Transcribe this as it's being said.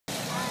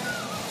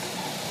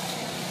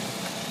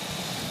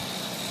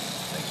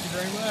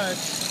very much.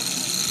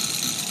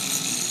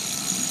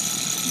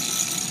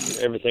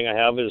 Everything I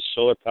have is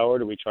solar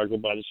powered and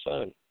rechargeable by the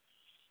sun.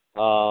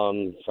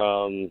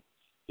 From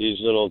these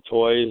little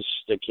toys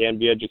that can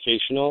be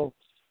educational,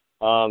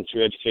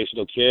 to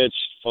educational kits,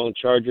 phone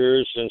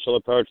chargers, and solar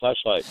powered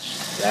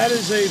flashlights. That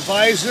is a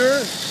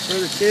visor for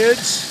the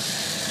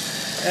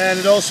kids, and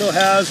it also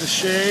has the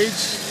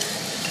shades.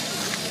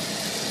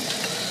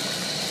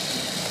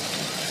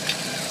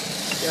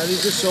 Yeah,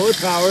 these are solar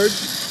powered,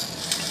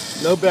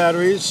 no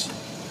batteries.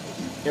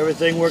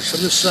 Everything works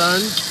from the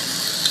sun.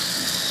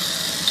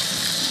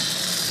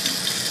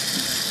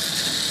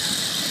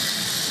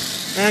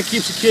 And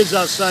keeps the kids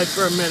outside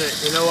for a minute,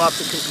 you know, off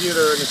the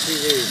computer and the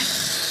TV.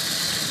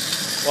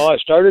 Well, I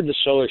started the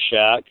Solar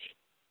Shack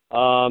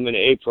in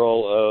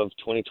April of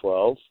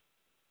 2012,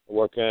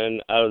 working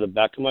out of the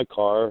back of my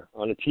car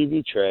on a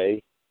TV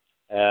tray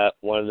at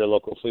one of the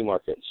local flea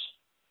markets.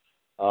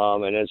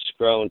 And it's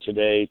grown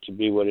today to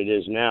be what it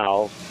is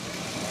now.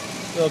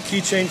 Little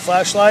keychain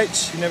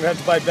flashlights. You never have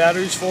to buy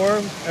batteries for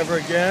them ever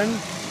again.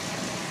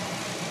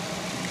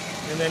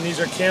 And then these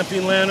are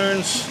camping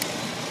lanterns.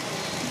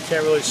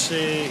 Can't really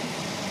see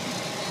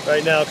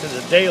right now because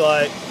of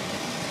daylight,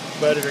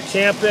 but if you're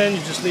camping,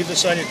 you just leave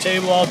this on your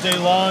table all day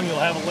long, you'll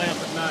have a lamp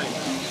at night.